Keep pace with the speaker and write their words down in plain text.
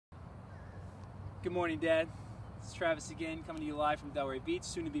Good morning, Dad. It's Travis again, coming to you live from Delray Beach,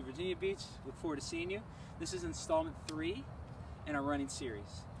 soon to be Virginia Beach. Look forward to seeing you. This is installment 3 in our running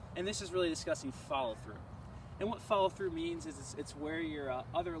series, and this is really discussing follow-through. And what follow-through means is it's where your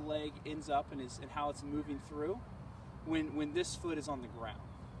other leg ends up and how it's moving through when this foot is on the ground.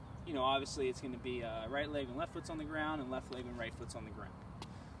 You know, obviously it's going to be right leg and left foot's on the ground, and left leg and right foot's on the ground.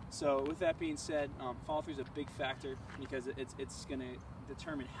 So with that being said, follow-through is a big factor because it's going to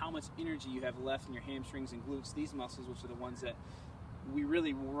determine how much energy you have left in your hamstrings and glutes, these muscles, which are the ones that we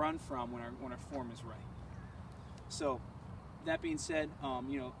really run from when our form is right. So that being said,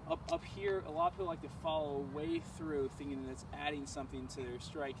 you know, up here, a lot of people like to follow way through, thinking that it's adding something to their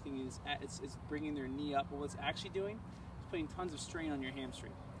strike, thinking it's bringing their knee up. But what it's actually doing is putting tons of strain on your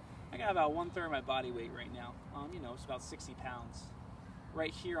hamstring. I got about 1/3 of my body weight right now. You know, it's about 60 pounds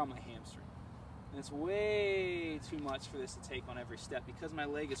right here on my hamstring. And it's way too much for this to take on every step because my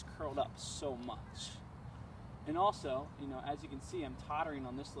leg is curled up so much. And also, you know, as you can see, I'm tottering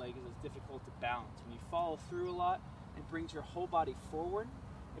on this leg because it's difficult to balance. When you follow through a lot, it brings your whole body forward.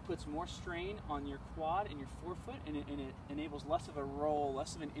 It puts more strain on your quad and your forefoot, and it enables less of a roll,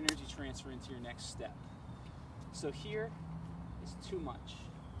 less of an energy transfer into your next step. So here is too much.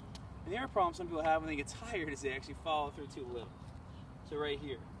 And the other problem some people have when they get tired is they actually follow through too little. So right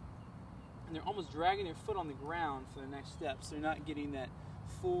here. And they're almost dragging their foot on the ground for the next step, so they're not getting that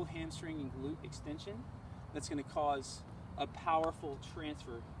full hamstring and glute extension that's going to cause a powerful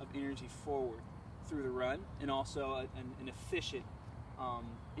transfer of energy forward through the run, and also an efficient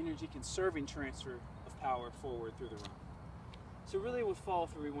energy conserving transfer of power forward through the run. So really with follow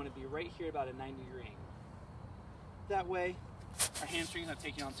through, we want to be right here about a 90-degree angle. That way our hamstrings are not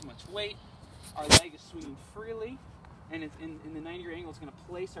taking on too much weight, our leg is swinging freely, and it's in the 90-degree angle, it's going to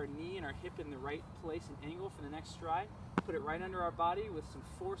place our knee and our hip in the right place and angle for the next stride, put it right under our body with some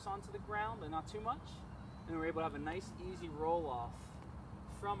force onto the ground, but not too much, and we're able to have a nice, easy roll-off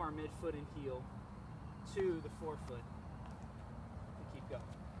from our midfoot and heel to the forefoot to keep going,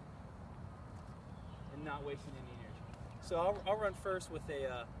 and not wasting any energy. So I'll run first with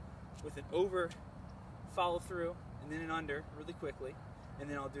an over follow-through, and then an under really quickly, and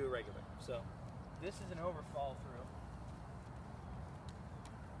then I'll do a regular. So this is an over follow-through.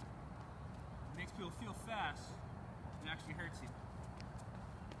 Makes people feel fast, and actually hurts you.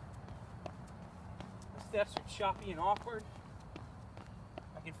 The steps are choppy and awkward.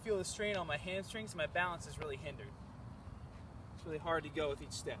 I can feel the strain on my hamstrings, and my balance is really hindered. It's really hard to go with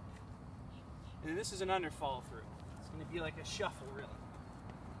each step. And then this is an under follow through. It's going to be like a shuffle, really.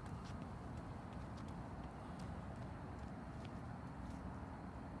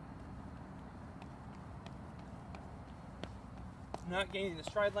 Not gaining the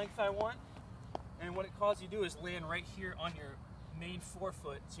stride length I want. And what it causes you to do is land right here on your main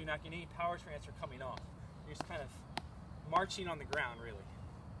forefoot, so you're not getting any power transfer coming off. You're just kind of marching on the ground, really.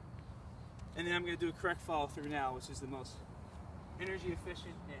 And then I'm going to do a correct follow through now, which is the most energy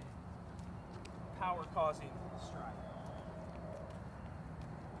efficient and power causing stride.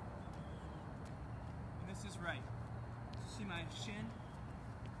 And this is right. See my shin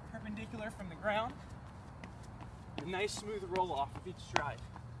perpendicular from the ground. A nice smooth roll off with each stride.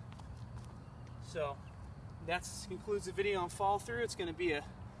 So that concludes the video on follow through. It's going to be a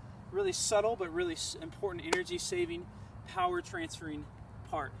really subtle but really important energy saving, power transferring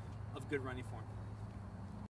part of good running form.